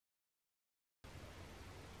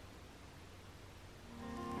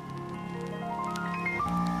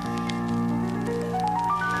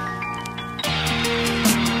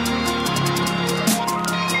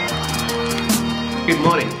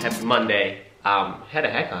morning, happy Monday. Had a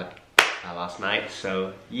haircut last night,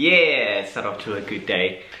 so yeah, start off to a good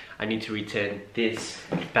day. I need to return this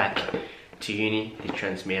back to uni, the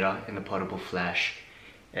transmitter and the portable flash.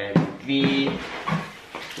 And the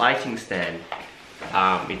lighting stand,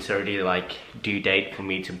 it's already like due date for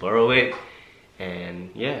me to borrow it. And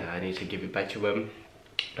yeah, I need to give it back to him.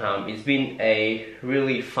 It's been a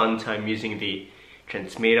really fun time using the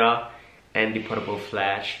transmitter and the portable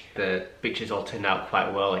flash. The pictures all turned out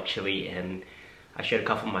quite well actually, and I showed a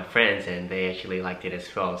couple of my friends and they actually liked it as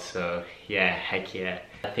well. So yeah, heck yeah.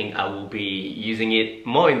 I think I will be using it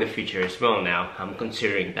more in the future as well now. I'm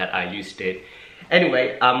considering that I used it.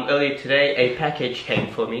 Anyway, earlier today a package came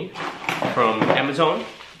for me from Amazon.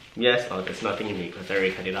 Yes, oh, there's nothing in it because I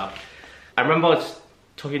already cut it up. I remember I was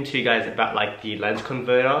talking to you guys about like the lens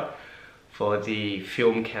converter for the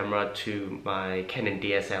film camera to my Canon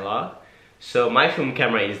DSLR. So my film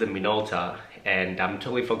camera is the Minolta, and I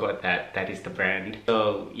totally forgot that that is the brand.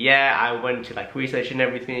 So yeah, I went to like research and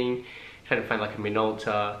everything, trying to find like a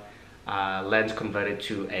Minolta lens converted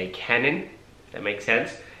to a Canon. That makes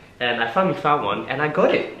sense. And I finally found one, and I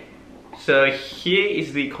got it. So here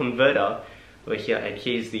is the converter over here, and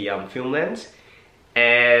here's the film lens.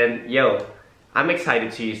 And yo, I'm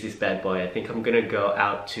excited to use this bad boy. I think I'm gonna go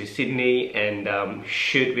out to Sydney and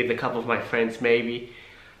shoot with a couple of my friends maybe.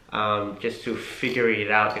 Just to figure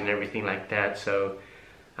it out and everything like that. So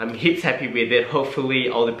I'm heaps happy with it. Hopefully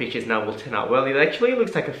all the pictures now will turn out well. It actually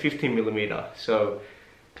looks like a 15mm, so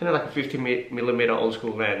kind of like a 15mm old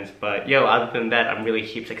school lens. But yo, other than that, I'm really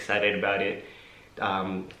heaps excited about it,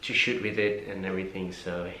 to shoot with it and everything.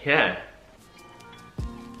 So yeah.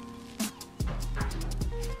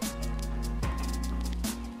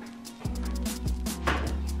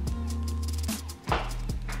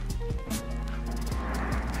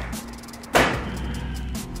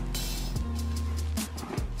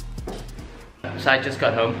 So I just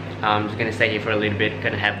got home. I'm just gonna stay here for a little bit,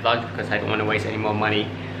 gonna have vlogs because I don't want to waste any more money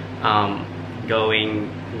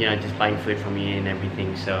going, you know, just buying food from you and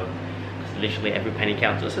everything. So literally every penny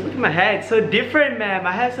counts. Also look at my hair, it's so different, man.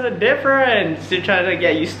 My hair's so different. Still trying to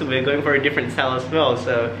get used to it, going for a different style as well.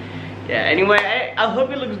 So yeah, anyway, I hope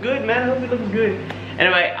it looks good, man. I hope it looks good.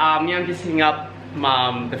 Anyway, yeah, I'm just setting up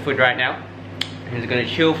the food right now. I'm just gonna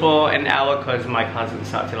chill for an hour because my classes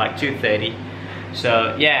start at like 2:30.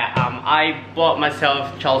 So yeah, I bought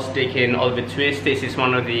myself Charles Dickens Oliver Twist. This is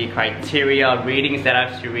one of the criteria readings that I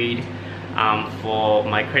have to read for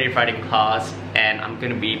my creative writing class, and I'm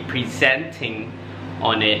going to be presenting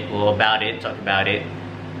on it or about it, talk about it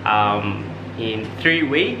in 3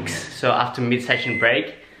 weeks, so after mid-session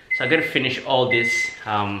break. So I got to finish all this,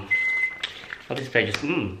 all these pages.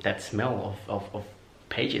 That smell of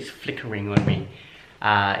pages flickering on me.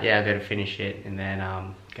 Yeah, I got to finish it and then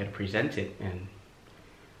got to present it, and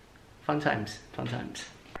fun times, fun times.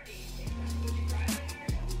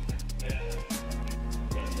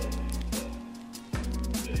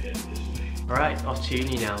 Alright, off to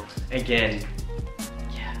uni now. Again.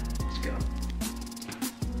 Yeah, let's go.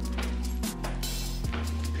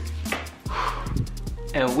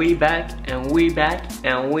 And we back, and we back,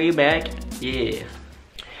 and we back. Yeah.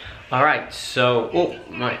 Alright, so, oh,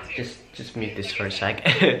 right, just mute this for a sec.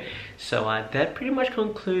 So that pretty much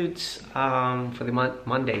concludes for the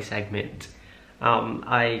Monday segment.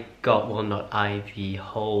 I got, well not I, the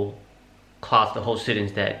whole class, the whole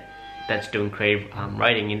students that's doing creative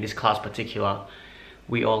writing in this class particular,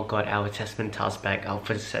 we all got our assessment task back, our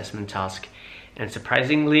first assessment task. And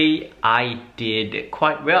surprisingly, I did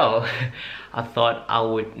quite well. I thought I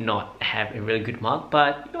would not have a really good mark,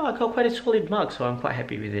 but you know, I got quite a solid mark, so I'm quite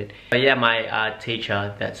happy with it. But yeah, my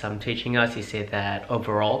teacher that's teaching us, he said that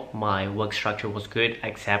overall my work structure was good,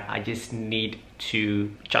 except I just need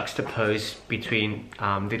to juxtapose between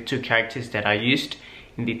the two characters that I used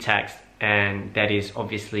in the text, and that is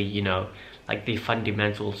obviously, you know, like the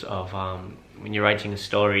fundamentals of when you're writing a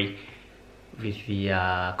story, with the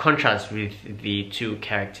contrast with the two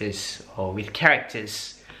characters, or with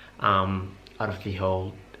characters out of the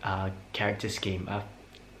whole character scheme. I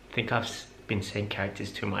think I've been saying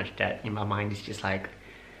characters too much that in my mind it's just like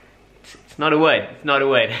it's not a word, it's not a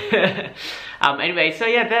word. Anyway, so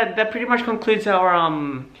yeah, that pretty much concludes our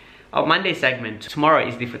Monday segment. Tomorrow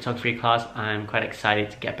is the photography class. I'm quite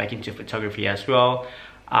excited to get back into photography as well.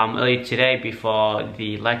 Earlier today, before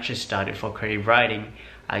the lecture started for creative writing,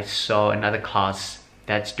 I saw another class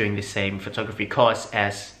that's doing the same photography course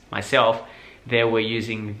as myself. They were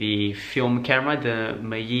using the film camera, the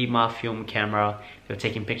Majima film camera. They were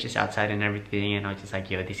taking pictures outside and everything, and I was just like,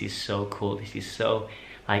 yo, this is so cool. This is so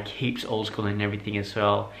like heaps old school and everything as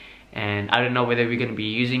well. and I don't know whether we're gonna be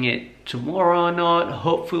using it tomorrow or not,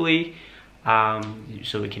 hopefully,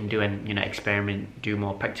 so we can do an experiment, do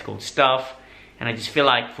more practical stuff. And I just feel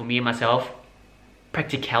like for me and myself,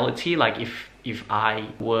 practicality, like if I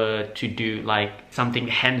were to do like something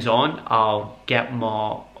hands-on, I'll get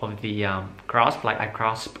more of the grasp, like I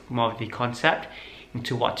grasp more of the concept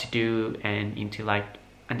into what to do and into like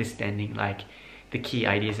understanding like the key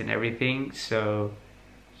ideas and everything. So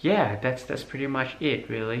yeah, that's pretty much it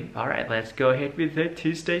really. All right, let's go ahead with the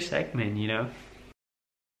Tuesday segment,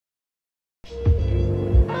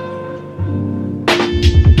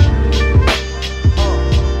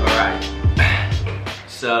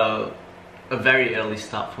 So, a very early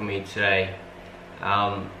start for me today.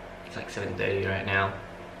 It's like 7:30 right now.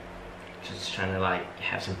 Just trying to like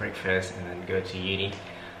have some breakfast and then go to uni.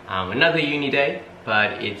 Another uni day,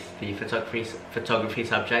 but it's the photography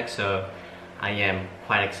subject, so I am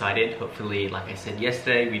quite excited. Hopefully, like I said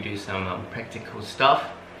yesterday, we do some practical stuff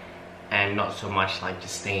and not so much like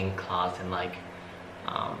just staying in class and like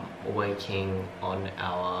working on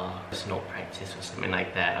our personal practice or something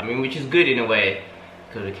like that. I mean, which is good in a way,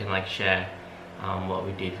 because we can like share what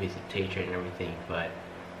we did with the teacher and everything. But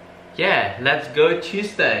yeah, let's go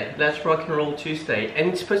Tuesday. Let's rock and roll Tuesday. And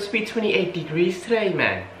it's supposed to be 28 degrees today,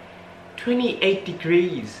 man. 28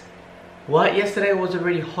 degrees. What? Yesterday was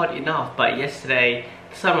already hot enough, but yesterday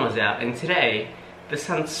the sun was out, and today the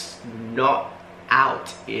sun's not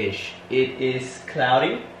out-ish. It is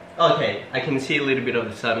cloudy. Okay, I can see a little bit of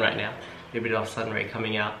the sun right now. A little bit of sun ray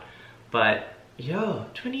coming out. But yo,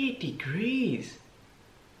 28 degrees.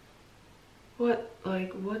 What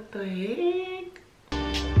the heck?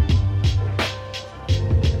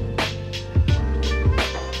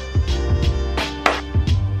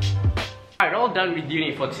 Alright, all done with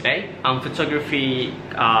uni for today. Photography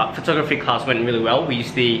class went really well. We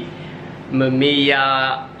used the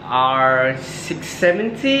Mamiya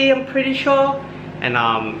R670, I'm pretty sure. And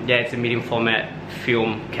yeah, it's a medium format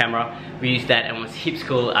film camera. We used that and it was heaps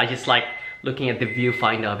cool. I just like looking at the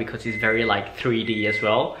viewfinder because it's very like 3D as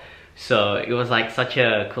well. So it was like such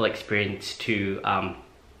a cool experience to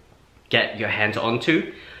get your hands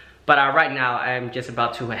onto. But right now I'm just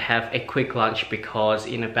about to have a quick lunch because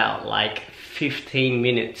in about like 15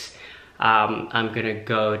 minutes I'm gonna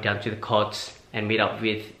go down to the courts and meet up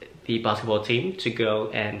with the basketball team to go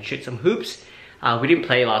and shoot some hoops. We didn't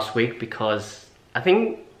play last week because I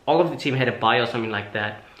think all of the team had a bye or something like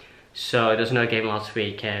that. So there's no game last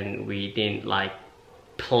week and we didn't like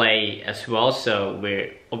play as well, so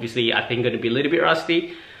we're obviously I think going to be a little bit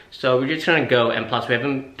rusty. So we're just trying to go, and plus we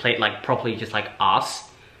haven't played like properly, just like us.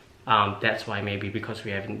 That's why, maybe because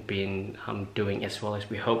we haven't been doing as well as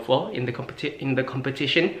we hope for in the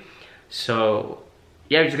competition. So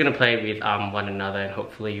yeah, we're just gonna play with one another, and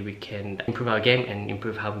hopefully we can improve our game and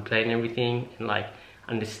improve how we play and everything, and like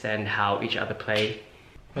understand how each other play.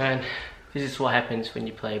 Man, this is what happens when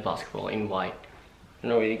you play basketball in white. I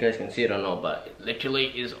don't know if you guys can see it or not, but it literally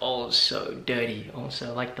is all so dirty.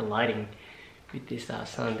 Also, like the lighting with this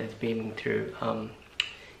sun that's beaming through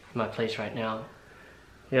my place right now.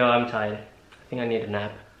 Yo, I'm tired. I think I need a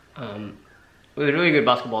nap. It was really good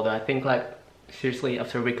basketball though. I think like seriously,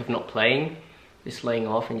 after a week of not playing, just laying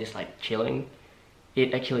off and just like chilling,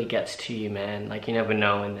 it actually gets to you, man. Like you never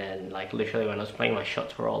know. And then like literally when I was playing, my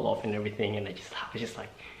shots were all off and everything, and I was just like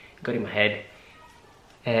got in my head.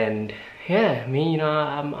 And yeah, me,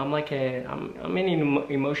 I'm an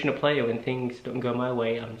emotional player. When things don't go my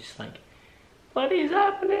way, I'm just like, what is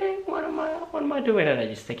happening? What am I doing? And I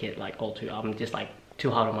just take it like I'm just like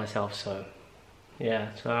too hard on myself. So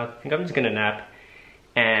yeah, so I think I'm just gonna nap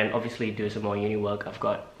and obviously do some more uni work. I've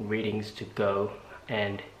got readings to go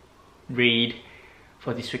and read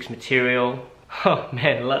for this week's material. Oh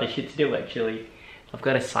man, a lot of shit to do actually. I've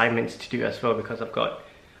got assignments to do as well because I've got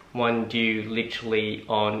one due literally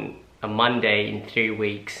on a Monday in 3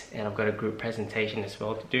 weeks, and I've got a group presentation as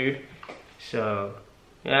well to do. So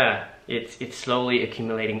yeah, it's slowly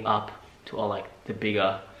accumulating up to all like the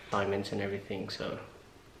bigger assignments and everything. So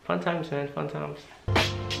fun times, man, fun times.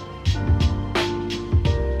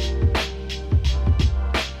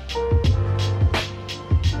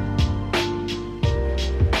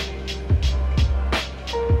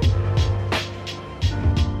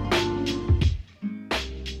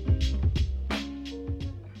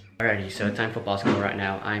 Alrighty, so time for basketball right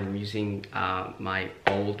now. I'm using my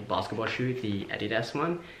old basketball shoe, the Adidas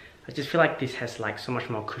one. I just feel like this has like so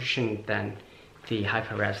much more cushion than the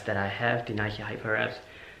Hyper Reps that I have, the Nike Hyper Reps.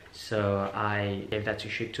 So I gave that to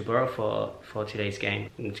Shoot to borrow for today's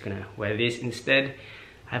game. I'm just gonna wear this instead.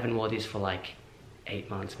 I haven't worn this for like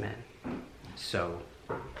 8 months, man. So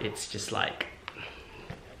it's just like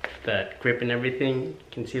the grip and everything. You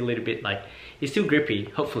can see a little bit like it's still grippy,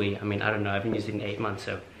 hopefully. I mean, I don't know, I haven't used it in 8 months,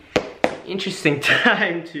 so interesting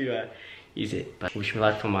time to use it. But wish me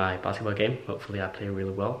luck for my basketball game. Hopefully I play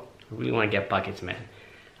really well. I really want to get buckets, man.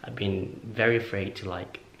 I've been very afraid to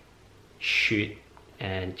like shoot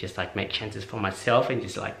and just like make chances for myself and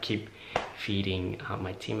just like keep feeding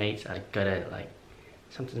my teammates. I gotta like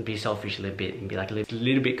sometimes be selfish a little bit and be like a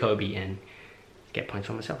little bit Kobe and get points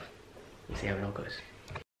for myself. Let's see how it all goes.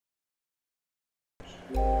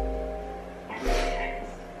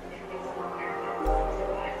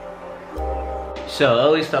 So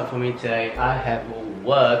early start for me today. I have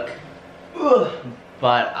work,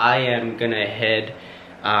 but I am gonna head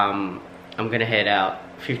I'm gonna head out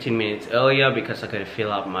 15 minutes earlier because I gotta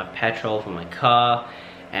fill up my petrol for my car,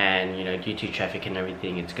 and you know, due to traffic and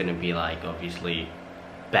everything, it's gonna be like obviously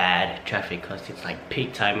bad traffic because it's like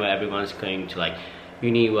peak time where everyone's going to like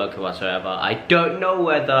uni, work or whatsoever. I don't know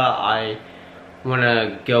whether I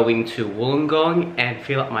wanna go into Wollongong and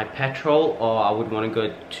fill up my petrol, or I would wanna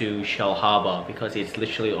go to Shell Harbour because it's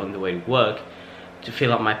literally on the way to work to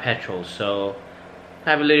fill up my petrol. So I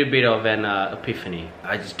have a little bit of an epiphany.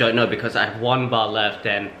 I just don't know because I have 1 bar left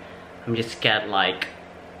and I'm just scared like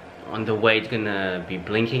on the way it's gonna be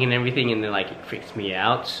blinking and everything, and then like it freaks me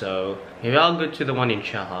out. So maybe I'll go to the one in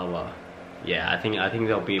Shell Harbour. Yeah, I think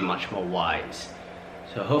they'll be much more wise.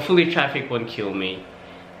 So hopefully traffic won't kill me,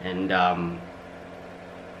 and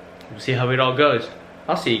we'll see how it all goes.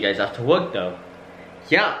 I'll see you guys after work though.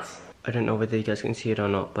 Yes! I don't know whether you guys can see it or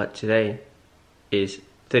not, but today is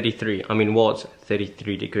 33, I mean was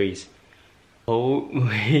 33 degrees.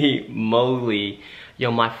 Holy moly. Yo,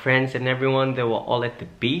 my friends and everyone, they were all at the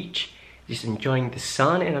beach, just enjoying the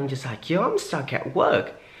sun, and I'm just like, yo, I'm stuck at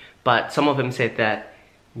work. But some of them said that,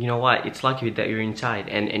 you know what, it's lucky that you're inside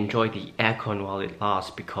and enjoy the aircon while it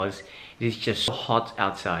lasts because it is just so hot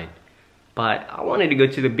outside. But I wanted to go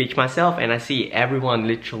to the beach myself, and I see everyone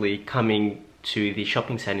literally coming to the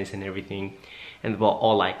shopping centers and everything, and they were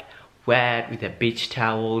all like wet with their beach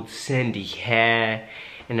towels, sandy hair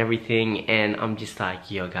and everything, and I'm just like,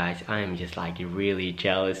 yo guys, I am just like really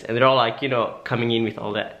jealous. And they're all like, you know, coming in with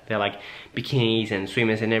all that, they're like bikinis and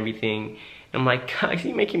swimmers and everything. And I'm like, guys,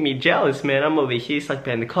 you're making me jealous, man. I'm over here stuck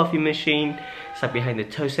behind the coffee machine, stuck behind the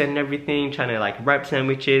toaster and everything, trying to like wrap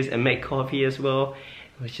sandwiches and make coffee as well.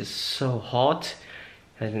 It was just so hot,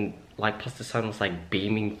 and then like plus the sun was like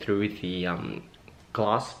beaming through the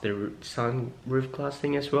glass, the sun roof glass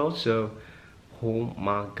thing as well. So oh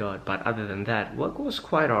my god. But other than that, work was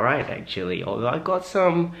quite alright actually, although I got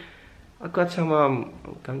some I'm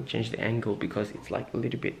gonna change the angle because it's like a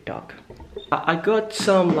little bit dark. I got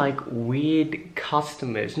some like weird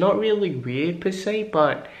customers, not really weird per se,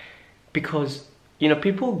 but because you know,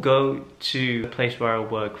 people go to the place where I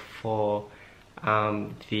work for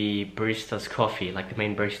the barista's coffee, like the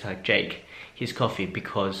main barista Jake, his coffee,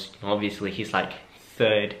 because obviously he's like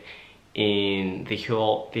third in the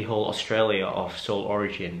whole Australia of Soul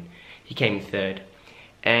Origin. He came third,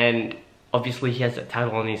 and obviously he has a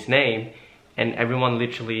title on his name, and everyone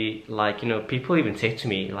literally like, you know, people even say to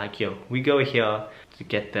me like, yo, we go here to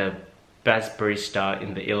get the best barista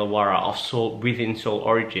in the Illawarra of Soul, within Soul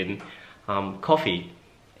Origin coffee,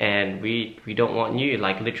 and we don't want you.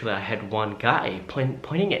 Like literally I had one guy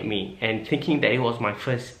pointing at me and thinking that it was my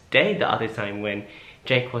first day the other time when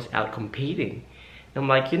Jake was out competing. I'm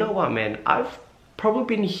like, you know what, man, I've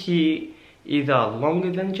probably been here either longer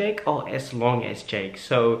than Jake or as long as Jake,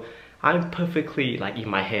 so I'm perfectly, like in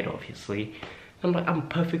my head obviously, I'm like, I'm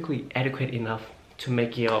perfectly adequate enough to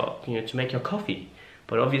make your, you know, to make your coffee.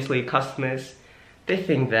 But obviously customers, they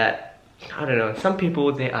think that, I don't know, some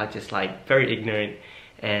people, they are just like very ignorant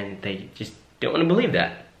and they just don't want to believe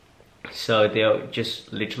that. So they'll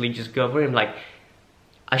just literally just go over him. Like,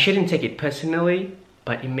 I shouldn't take it personally,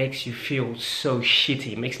 but it makes you feel so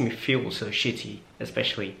shitty. It makes me feel so shitty,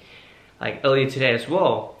 especially like earlier today as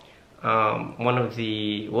well. One of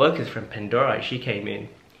the workers from Pandora, she came in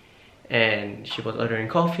and she was ordering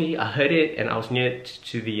coffee. I heard it, and I was near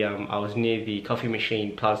to the I was near the coffee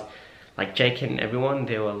machine. Plus, like Jake and everyone,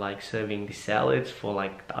 they were like serving the salads for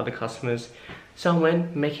like the other customers. So I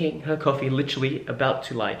went making her coffee, literally about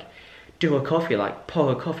to like do her coffee, like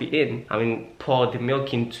pour her coffee in. I mean, pour the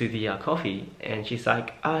milk into the coffee, and she's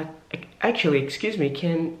like, actually, excuse me,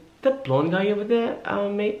 can the blonde guy over there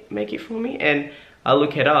make it for me? And I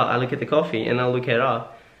look at her, I look at the coffee, and I look at her.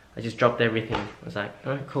 I just dropped everything. I was like,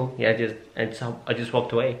 alright, cool. Yeah, I just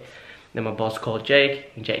walked away. Then my boss called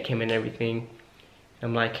Jake, and Jake came in and everything.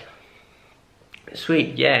 I'm like,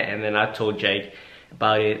 sweet, yeah. And then I told Jake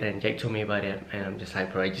about it, and Jake told me about it, and I'm just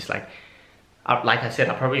like, bro, just like I said,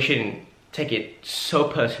 I probably shouldn't take it so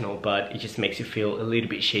personal, but it just makes you feel a little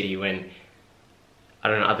bit shitty when, I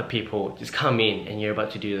don't know, other people just come in and you're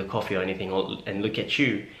about to do the coffee or anything, and look at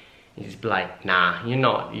you and just be like, nah, you're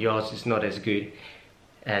not, yours is not as good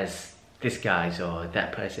as this guy's or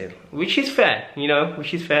that person. Which is fair, you know,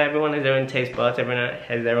 which is fair. Everyone has their own taste buds, everyone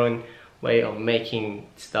has their own way of making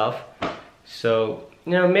stuff. So,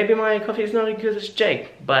 you know, maybe my coffee is not as good as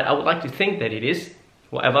Jake, but I would like to think that it is.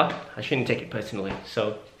 Whatever, I shouldn't take it personally.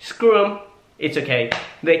 So screw them, it's okay.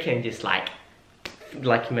 They can just like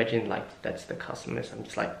imagine like that's the customers. I'm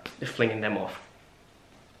just like flinging them off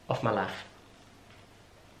my life.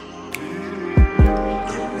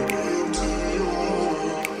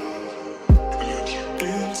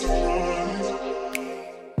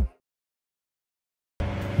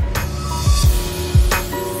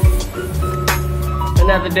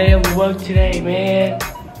 Another day of work today, man.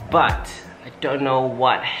 But I don't know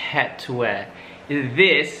what hat to wear. Is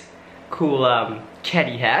this cool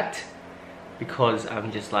caddy hat, because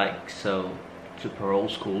I'm just like so super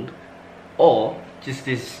old school, or just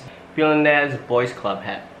this billionaire's boys club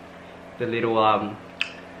hat, the little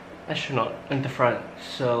astronaut in the front.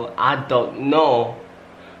 So I don't know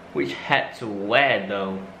which hat to wear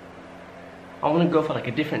though. I want to go for like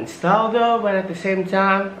a different style though, but at the same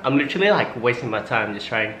time I'm literally like wasting my time just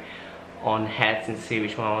trying on hats and see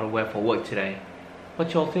which one I want to wear for work today.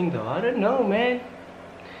 What y'all think though? I don't know, man.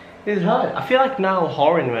 It's hard. I feel like now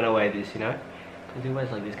Horan when I wear this, you know, because he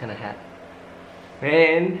wears like this kind of hat.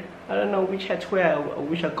 Man, I don't know which hat to wear. I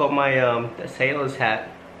wish I got my the sailor's hat.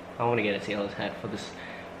 I want to get a sailor's hat for this,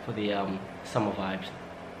 for the summer vibes.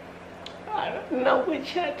 I don't know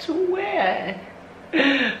which hat to wear.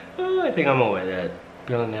 Oh, I think I'm gonna wear that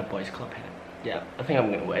billionaire boys club hat. Yeah, I think I'm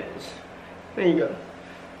gonna wear this. There you go.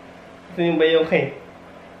 I think it'll be okay.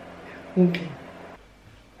 Okay.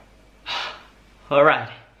 Alright,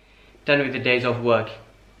 done with the days of work.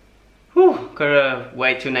 Whew, gotta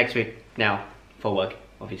wait till next week now for work,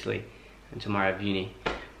 obviously, and tomorrow I have uni.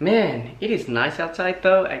 Man, it is nice outside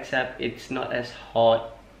though, except it's not as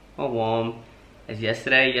hot or warm as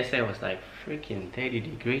yesterday. Yesterday was like freaking 30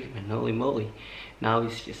 degrees, man, holy moly. Now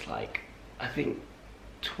it's just like, I think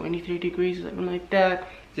 23 degrees or something like that.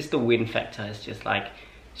 Just the wind factor is just like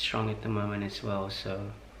strong at the moment as well,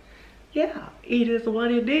 so yeah, it is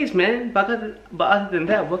what it is, man. But other than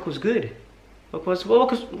that, work was good. Work was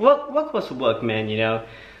work, man, you know.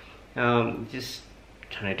 Just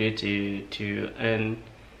trying to do to earn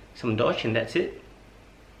some dosh, and that's it.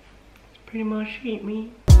 That's pretty much it,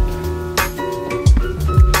 me.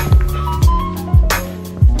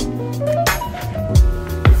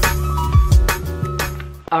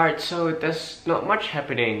 Alright, so there's not much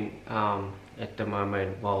happening at the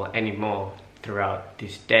moment, well, anymore throughout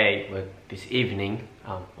this day, or this evening,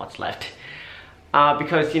 what's left.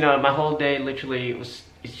 Because, you know, my whole day literally it's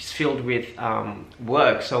just filled with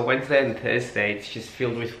work. So Wednesday and Thursday, it's just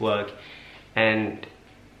filled with work, and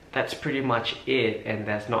that's pretty much it. And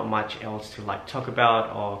there's not much else to like talk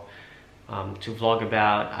about or to vlog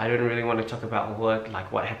about. I don't really want to talk about work,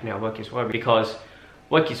 like what happened at work is work, because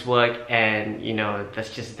work is work, and you know,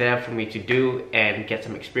 that's just there for me to do and get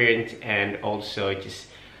some experience, and also just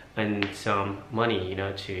earn some money, you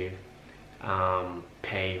know, to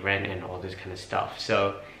pay rent and all this kind of stuff.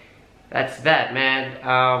 So that's that,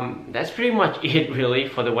 man. That's pretty much it really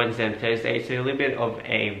for the Wednesday and Thursday. It's a little bit of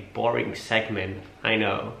a boring segment, I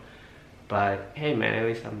know, but hey man, at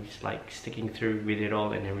least I'm just like sticking through with it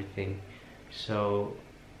all and everything. So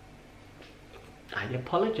I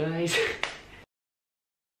apologize.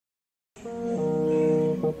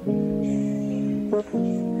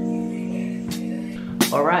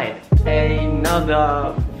 Alright,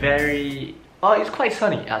 another very, it's quite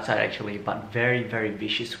sunny outside actually, but very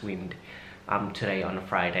vicious wind today on a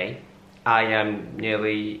Friday. I am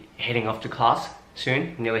nearly heading off to class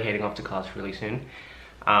soon, really soon.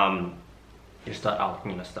 I'll start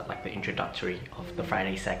like the introductory of the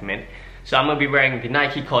Friday segment. So I'm gonna be wearing the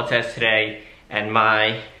Nike Cortez today and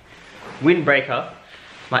my windbreaker,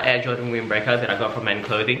 my Air Jordan windbreaker that I got from Men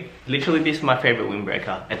Clothing. Literally, this is my favorite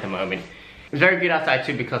windbreaker at the moment. It's very good outside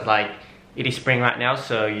too, because like it is spring right now,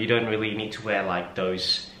 so you don't really need to wear like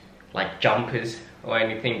those like jumpers or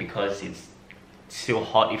anything, because it's still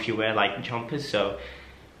hot if you wear like jumpers. So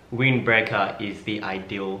windbreaker is the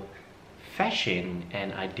ideal fashion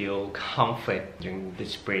and ideal comfort during the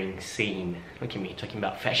spring scene. Look at me talking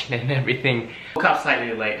about fashion and everything. Woke up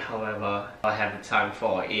slightly late, however, all I have the time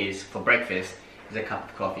for is for breakfast is a cup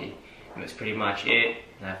of coffee, and that's pretty much it.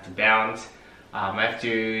 I have to bounce. I have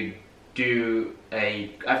to do I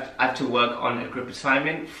have to work on a group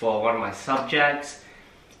assignment for one of my subjects,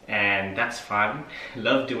 and that's fun.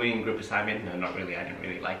 Love doing group assignment. No, not really. I didn't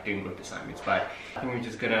really like doing group assignments, but I think we're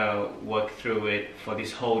just gonna work through it for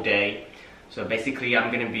this whole day. So basically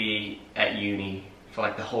I'm gonna be at uni for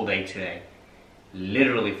like the whole day today,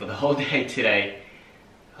 literally for the whole day today.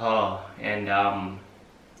 Oh, and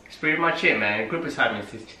it's pretty much it, man. Group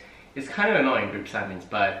assignments is, it's kind of annoying, group assignments,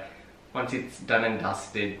 but once it's done and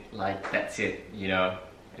dusted, like, that's it, you know.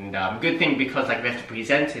 And good thing, because like we have to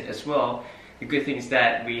present it as well. The good thing is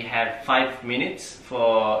that we have 5 minutes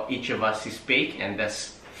for each of us to speak, and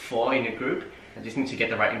that's 4 in a group. I just need to get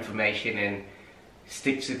the right information and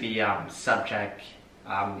stick to the subject,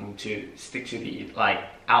 stick to the like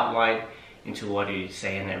outline into what you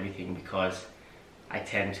say and everything, because I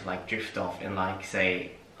tend to like drift off and like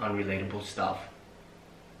say unrelatable stuff.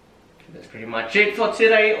 That's pretty much it for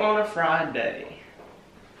today on a Friday.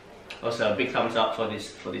 Also, a big thumbs up for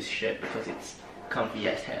this shirt because it's comfy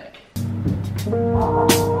as heck.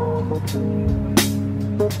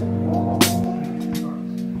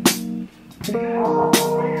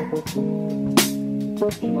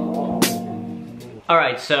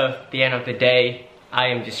 Alright, so the end of the day, I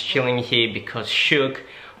am just chilling here because Shook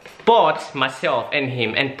bought myself and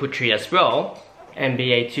him and Putri as well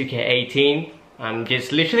NBA 2K18. I'm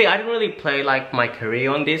just literally, I don't really play like my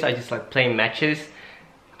career on this. I just like playing matches.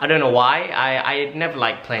 I don't know why. I never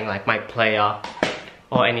like playing like my player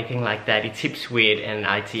or anything like that. It seems weird, and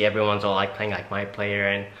I see everyone's all like playing like my player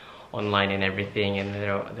and online and everything, and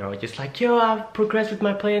they're all just like, yo, I've progressed with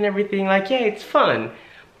my player and everything. Like, yeah, it's fun.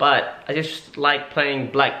 But I just like playing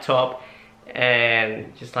blacktop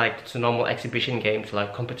and just like some normal exhibition games,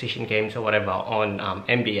 like competition games or whatever on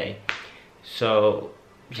NBA. So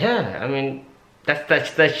yeah, I mean,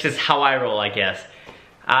 that's just how I roll, I guess.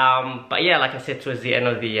 But yeah, like I said, towards the end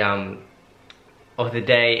of the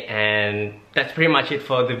day, and that's pretty much it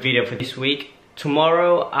for the video for this week.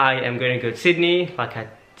 Tomorrow I am going to go to Sydney, like I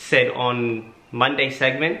said on Monday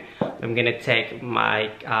segment. I'm gonna take my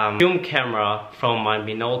film camera from my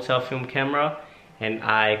Minolta film camera, and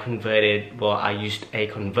I used a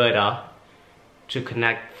converter to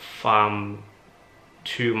connect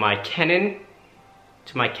to my Canon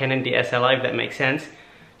DSLR, if that makes sense.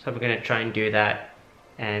 So I'm gonna try and do that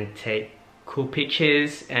and take cool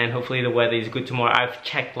pictures, and hopefully the weather is good tomorrow. I've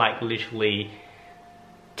checked like literally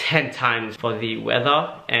 10 times for the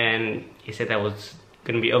weather, and he said that was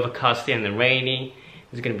gonna be overcast and then rainy.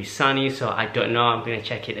 It's gonna be sunny, so I don't know. I'm gonna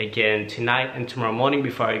check it again tonight and tomorrow morning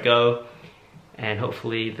before I go, and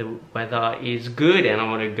hopefully the weather is good, and I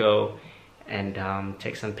want to go and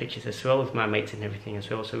take some pictures as well with my mates and everything as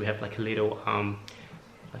well. So we have like a little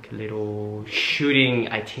shooting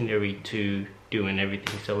itinerary to do and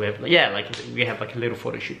everything. So we have, yeah, we have like a little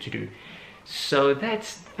photo shoot to do. So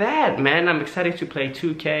that's that, man. I'm excited to play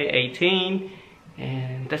 2K18,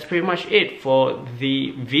 and that's pretty much it for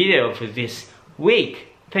the video for this week.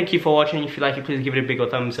 Thank you for watching. If you like it, please give it a big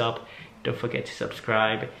old thumbs up. Don't forget to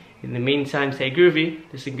subscribe. In the meantime, stay groovy,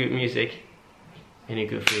 listen to good music, and eat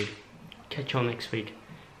good food. Catch you all next week.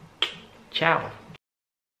 Ciao.